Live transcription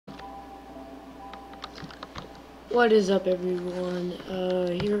What is up, everyone?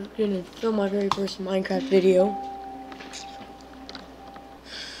 Here gonna film my very first Minecraft video.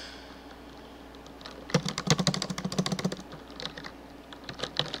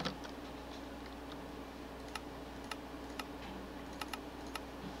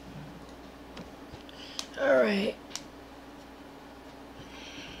 Alright.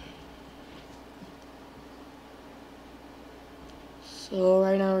 So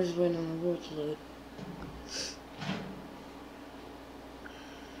right now we're just waiting on the road to load.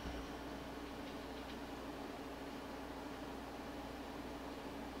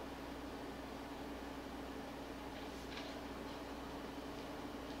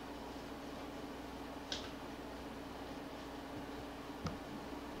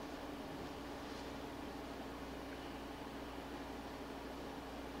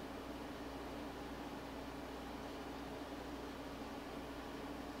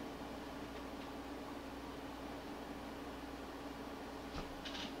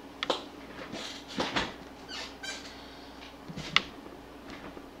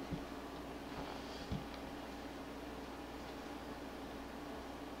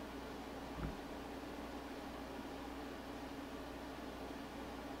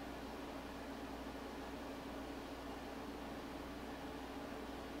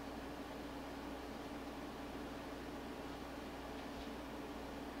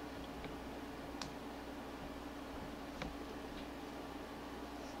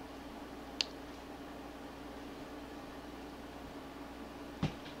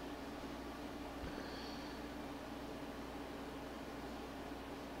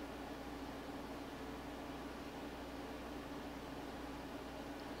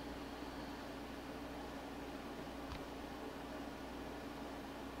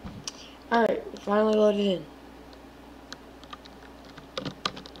 Alright, finally loaded in.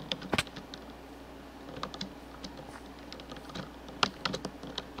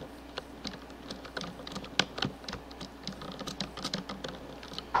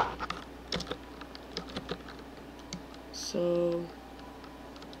 So,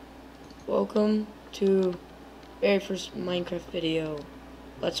 welcome to very first Minecraft video.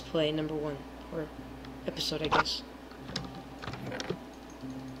 Let's play number 1, or episode, I guess.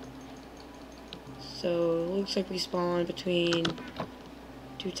 So, it looks like we spawn between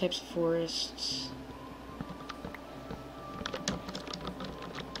 2 types of forests.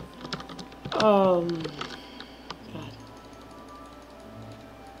 God.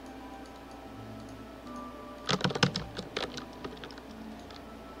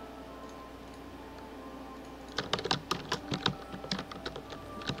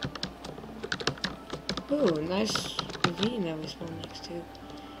 Ooh, nice ravine that we spawned next to.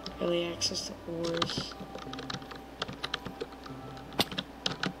 Early access to ores.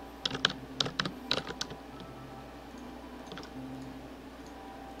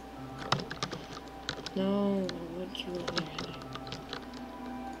 No, what'd you over there?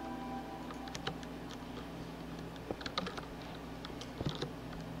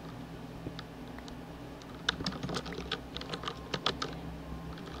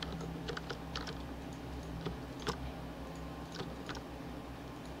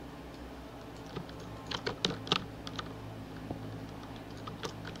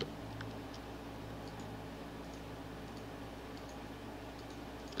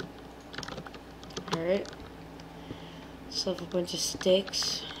 Alright. Still have a bunch of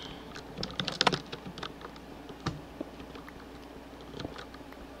sticks.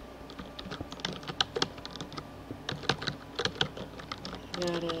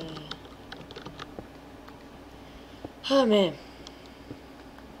 Gotta... Oh man.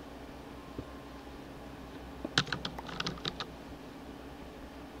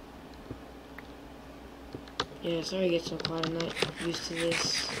 Yeah, sorry it gets so quiet. I'm not used to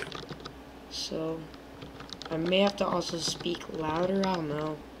this. So, I may have to also speak louder, I don't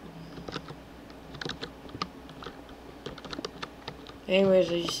know.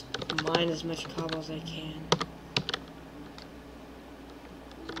 Anyways, I just mine as much cobble as I can.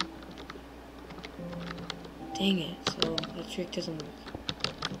 Dang it, so that trick doesn't work.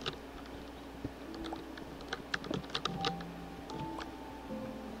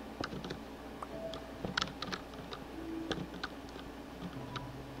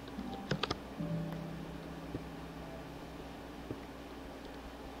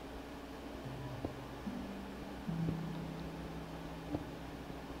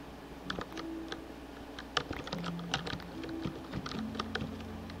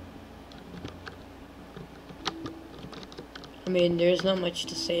 I mean, there's not much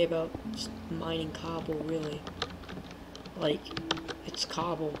to say about just mining cobble, really. Like, it's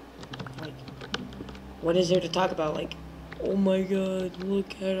cobble. Like, what is there to talk about? Like, oh my god,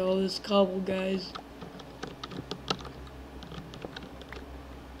 look at all this cobble, guys.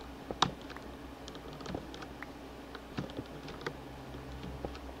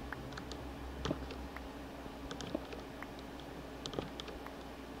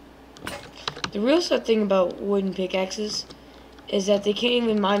 The real sad thing about wooden pickaxes is that they can't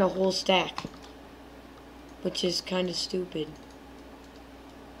even mine a whole stack, which is kind of stupid.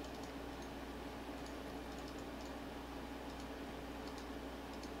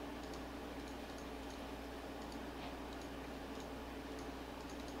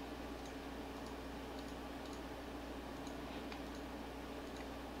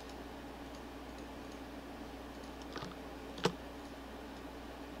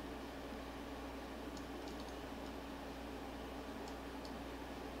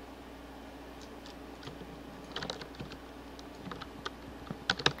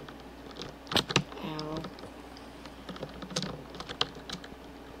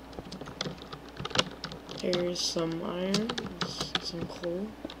 There's some iron, some coal.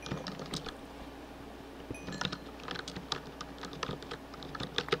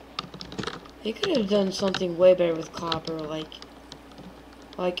 They could have done something way better with copper, like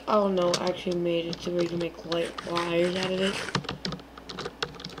I don't know, actually made it to where you can make light wires out of it.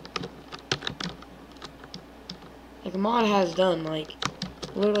 Like a mod has done, like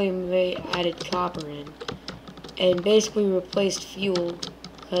literally they added copper in and basically replaced fuel,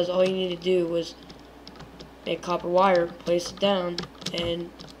 because all you need to do was make copper wire, place it down, and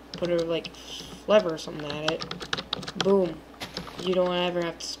put a like lever or something at it. Boom. You don't ever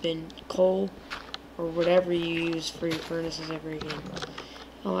have to spin coal or whatever you use for your furnaces ever again.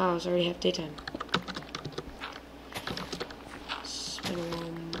 Oh wow, it's already half daytime. Spend a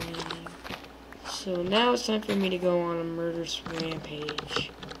while mining. So now it's time for me to go on a murderous rampage.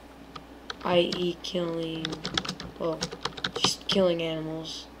 I.e. killing, well, just killing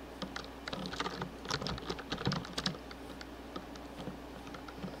animals.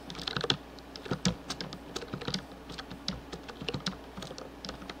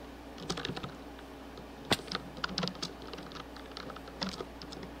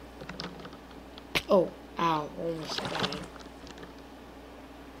 Oh, ow, almost died.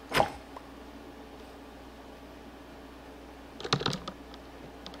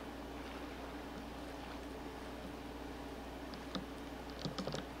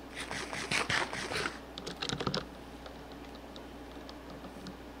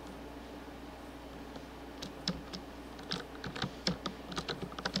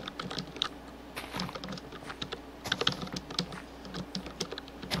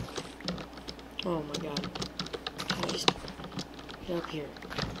 Oh my god. Can I just get up here?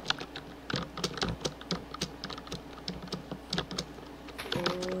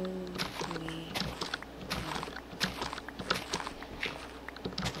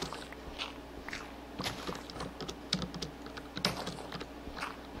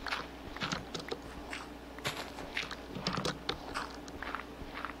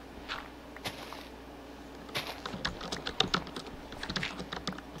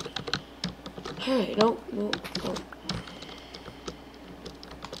 Alright, nope.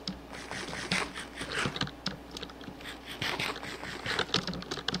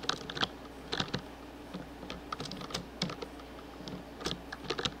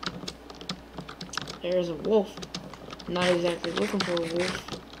 There's a wolf. I'm not exactly looking for a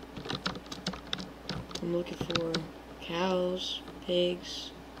wolf. I'm looking for cows,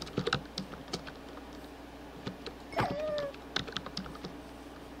 pigs. I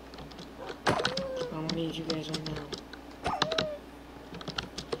don't need you guys right now.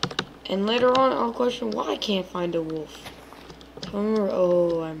 And later on, I'll question why I can't find a wolf. So I remember,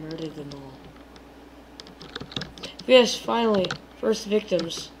 oh, I murdered them all. Yes, finally, first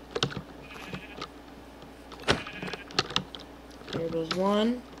victims. There goes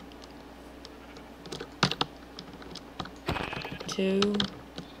 1, 2,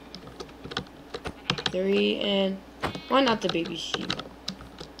 3, and why not the baby sheep?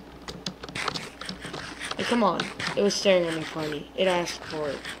 Like, come on, it was staring at me funny. It asked for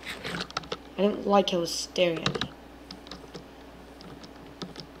it. I didn't like how it was staring at me.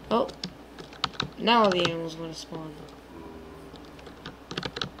 Oh, now the animals want to spawn.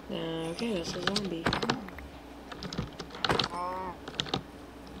 Okay, that's a zombie.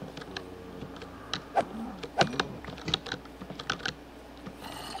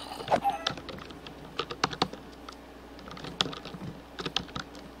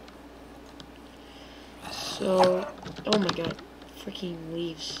 So, oh my god, freaking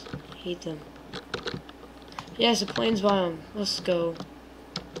leaves. I hate them. Yes, a plains biome. Let's go.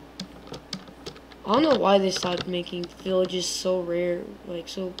 I don't know why they stopped making villages so rare, like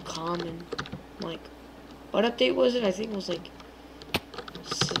so common. Like, what update was it? I think it was like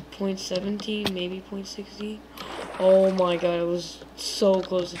 0.17, maybe 0.16. Oh my god, it was so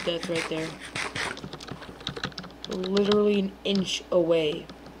close to death right there. Literally an inch away.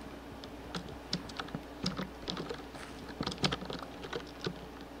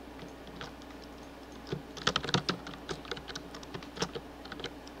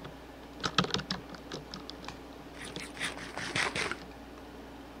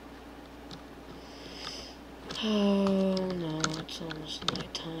 Oh no, it's almost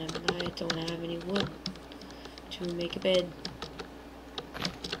nighttime and I don't have any wood to make a bed.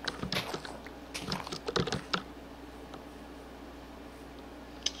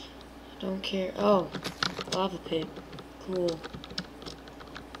 Don't care. Oh, lava pit. Cool.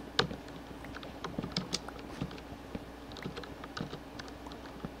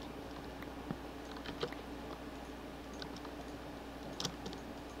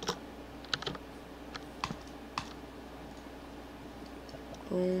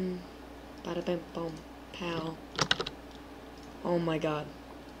 Boom. Bada bam boom. Pow. Oh my god.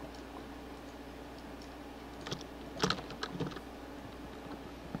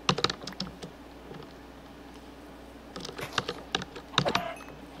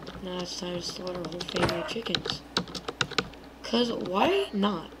 Now it's time to slaughter a whole family of chickens. Cause why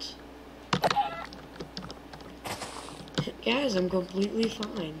not? Guys, I'm completely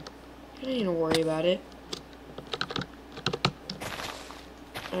fine. You don't need to worry about it.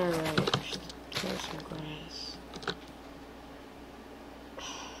 Alright, throw some grass.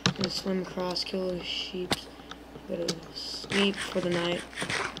 I'm gonna swim across, kill those sheep, go to sleep for the night.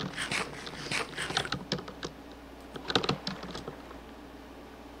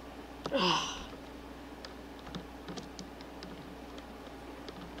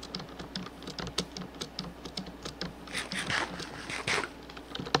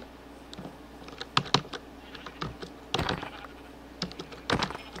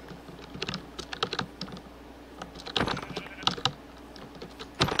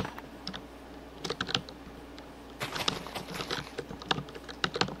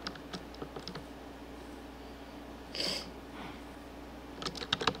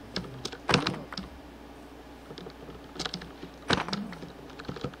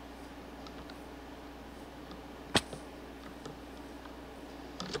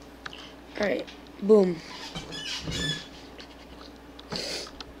 Alright, boom.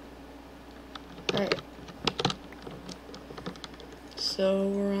 Alright. So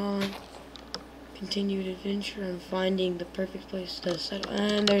we're on continued adventure and finding the perfect place to settle.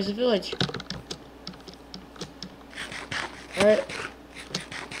 And there's a village. Alright.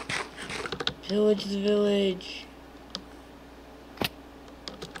 Village is the village.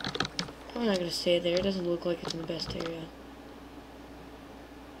 I'm not gonna stay there. It doesn't look like it's in the best area.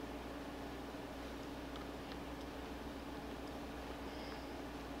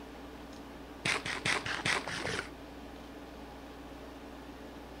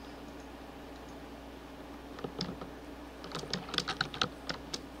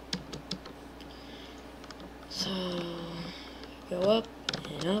 So, go up,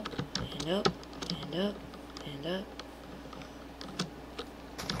 and up, and up, and up, and up.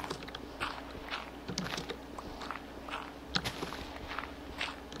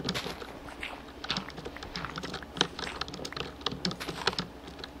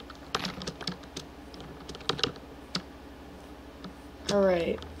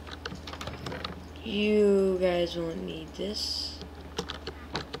 Alright. You guys won't need this.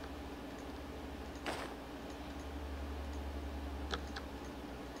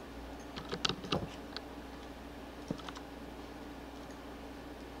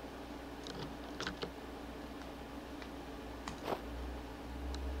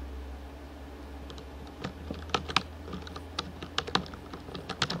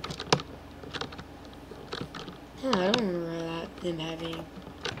 I don't remember them having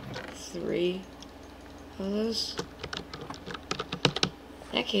 3 of those.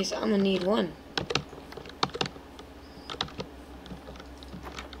 In that case, I'm gonna need 1.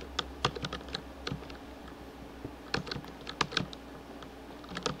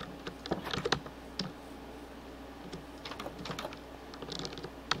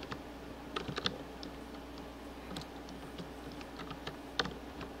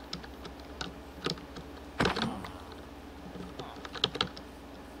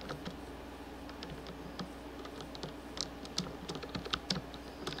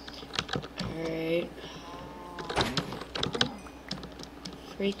 Alright.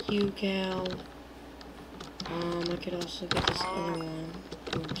 Freak you, cow. I could also get this other one.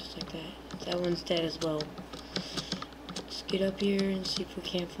 Boom, just like that. That one's dead as well. Let's get up here and see if we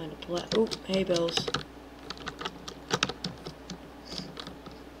can't find a oh, hay bales.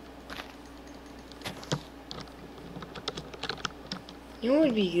 You know what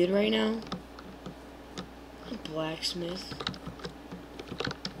would be good right now? A blacksmith.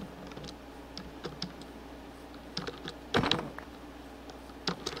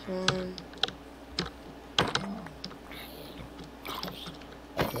 Come on.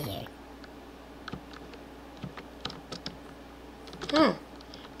 Huh.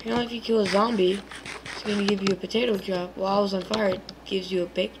 Apparently if you kill a zombie, it's gonna give you a potato drop. While I was on fire, it gives you a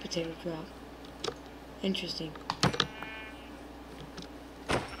baked potato drop. Interesting.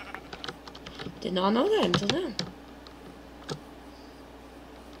 Did not know that until now.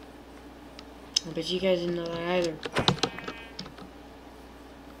 I bet you guys didn't know that either.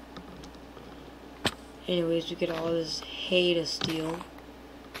 Anyways, we get all this hay to steal.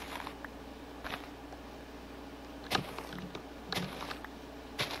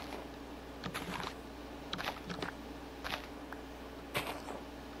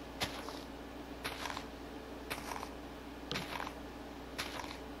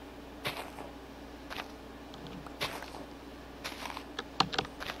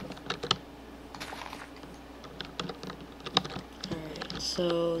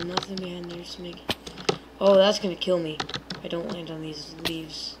 So, nothing behind there, just make... Oh, that's gonna kill me if I don't land on these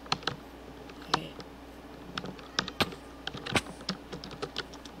leaves. Okay.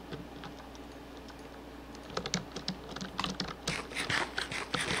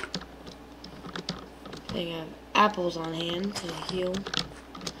 I think I have apples on hand to heal.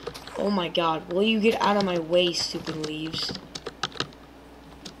 Oh my god, will you get out of my way, stupid leaves?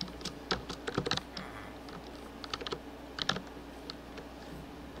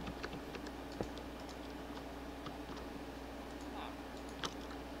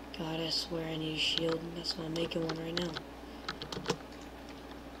 God, I swear I need a shield. That's why I'm making one right now.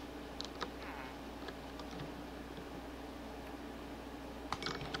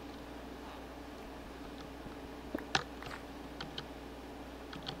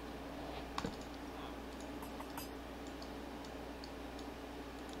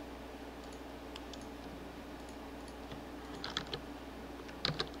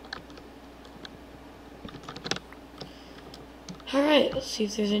 Alright, let's see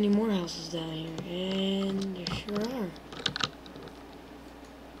if there's any more houses down here. And there sure are.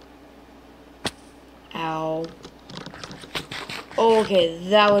 Ow. Oh, okay,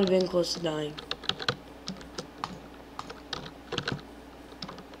 that would have been close to dying.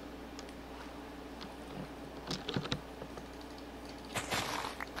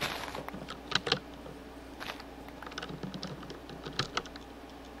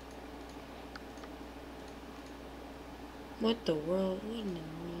 What the world? What in the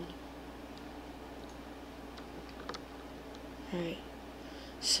world? Alright.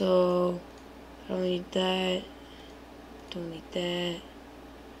 So, I don't need that. Don't need that.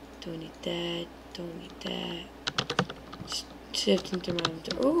 Don't need that. Don't need that. Shift into my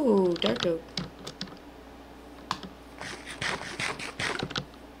inventory. Ooh, dark oak.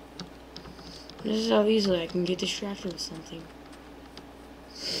 This is how easily I can get distracted with something.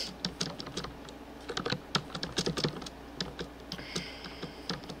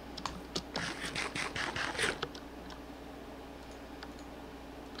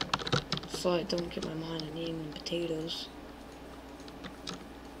 So I don't get my mind on eating potatoes.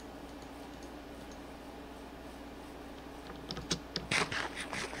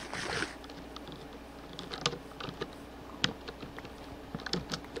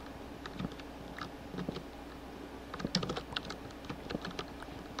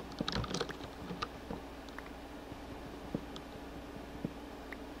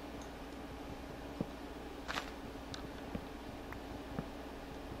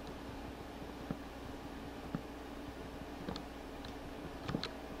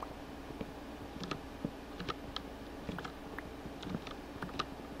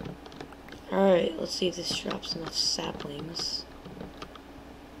 Alright, let's see if this drops enough saplings.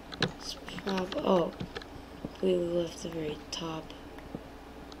 It's oh, we left the very top.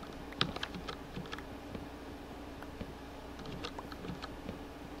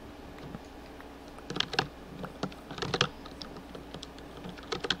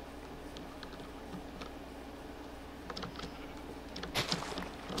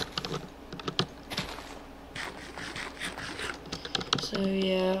 So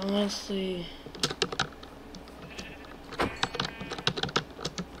yeah, honestly, you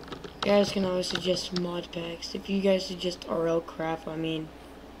guys can always suggest mod packs. If you guys suggest RL craft, I mean,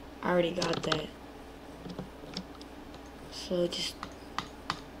 I already got that. So just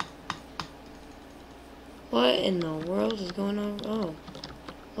What in the world is going on?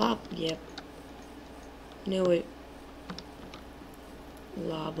 Oh. Yep. Knew it.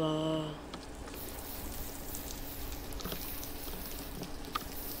 Lava.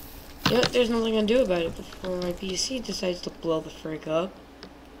 Yep, there's nothing I can do about it before my PC decides to blow the frick up.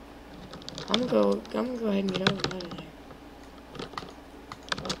 I'm gonna go ahead and get out of there.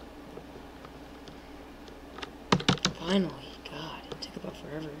 Finally, God, it took about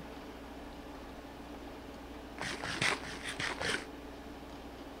forever.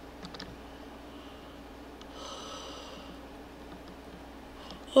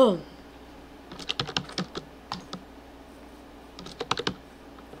 Oh.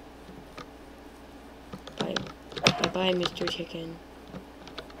 Bye. Bye-bye, Mr. Chicken.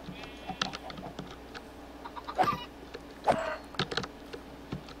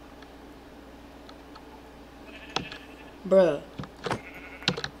 Bruh.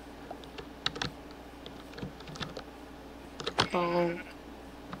 Bonk.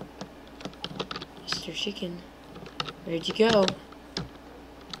 Mr. Chicken. Where'd you go?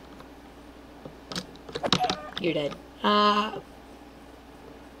 You're dead. Ah.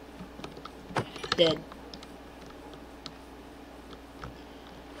 Dead.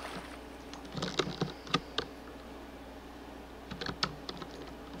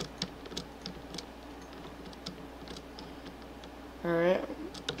 Alright.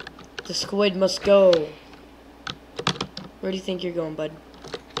 The squid must go. Where do you think you're going, bud?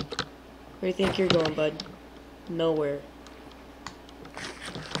 Where do you think you're going, bud? Nowhere.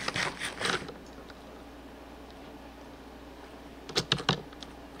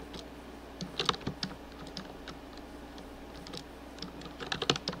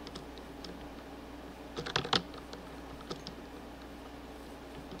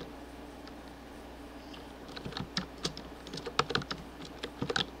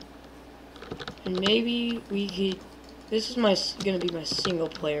 And maybe we could... This is gonna be my single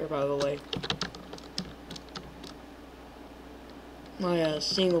player, by the way. My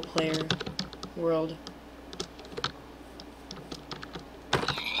single player world.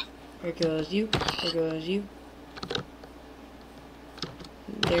 There goes you. There goes you.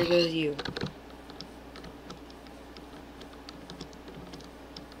 There goes you.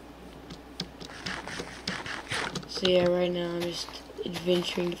 So yeah, right now I'm just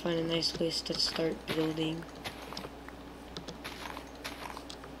adventuring to find a nice place to start building.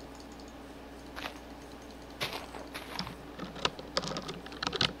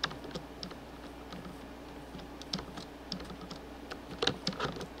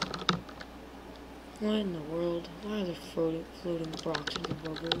 What in the world? Why are there floating blocks in the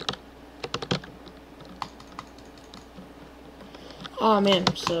bubble? Oh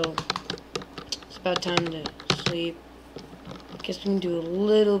man, so it's about time to sleep. I guess we can do a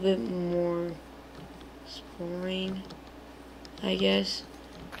little bit more exploring, I guess.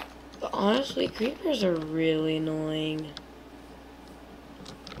 But honestly, creepers are really annoying.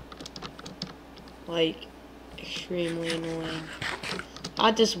 Like, extremely annoying.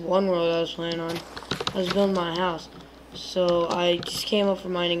 Not this one world I was playing on. I was building my house. So I just came up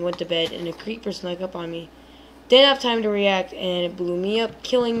from mining, went to bed, and a creeper snuck up on me. Didn't have time to react, and it blew me up,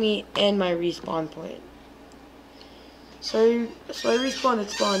 killing me and my respawn point. So I respawned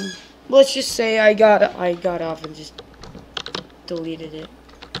at spawn. Let's just say I got off and just deleted it.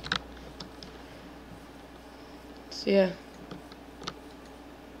 So yeah.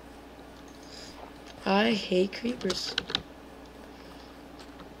 I hate creepers.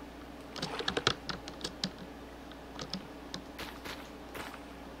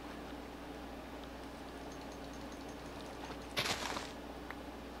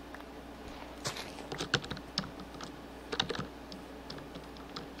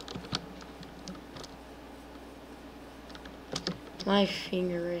 My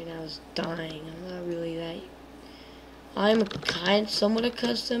finger right now is dying. I'm not really that... I'm somewhat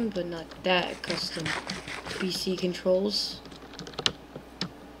accustomed, but not that accustomed to PC controls.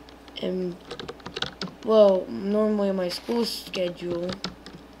 And, well, normally my school schedule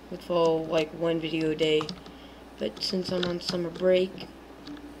would follow like one video a day. But since I'm on summer break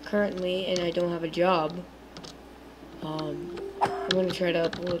currently and I don't have a job, I'm going to try to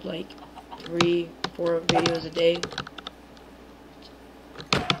upload like 3-4 videos a day.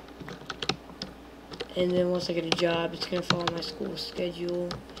 And then once I get a job, it's gonna follow my school schedule,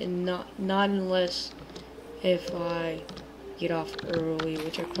 and not unless if I get off early,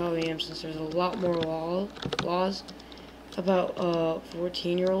 which I probably am, since there's a lot more laws about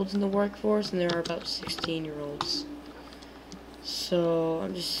 14-year-olds in the workforce, and there are about 16-year-olds. So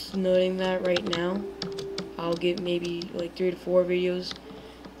I'm just noting that right now. I'll get maybe like 3 to 4 videos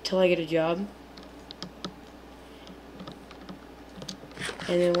till I get a job.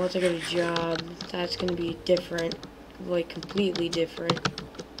 And then once I get a job, that's gonna be different, like completely different.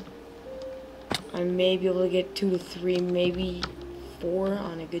 I may be able to get 2 to 3, maybe 4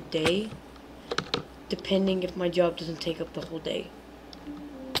 on a good day, depending if my job doesn't take up the whole day.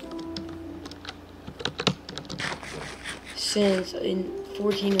 Since a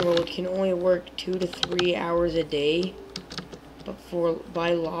 14-year-old can only work 2 to 3 hours a day, but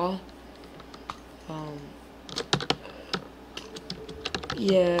by law,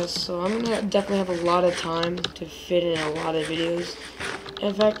 yeah, so I'm gonna definitely have a lot of time to fit in a lot of videos.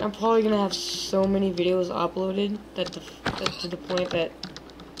 In fact, I'm probably gonna have so many videos uploaded that to the point that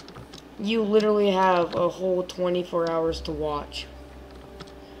you literally have a whole 24 hours to watch.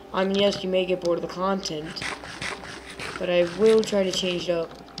 I mean, yes, you may get bored of the content, but I will try to change it up.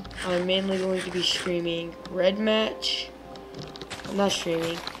 I'm mainly going to be streaming Red Match. I'm not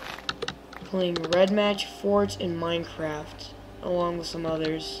streaming. Playing Red Match, Forge, and Minecraft, along with some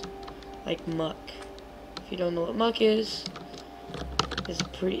others, like Muck. If you don't know what Muck is,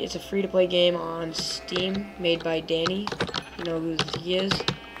 it's a free-to-play game on Steam, made by Danny. You know who he is.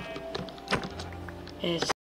 And it's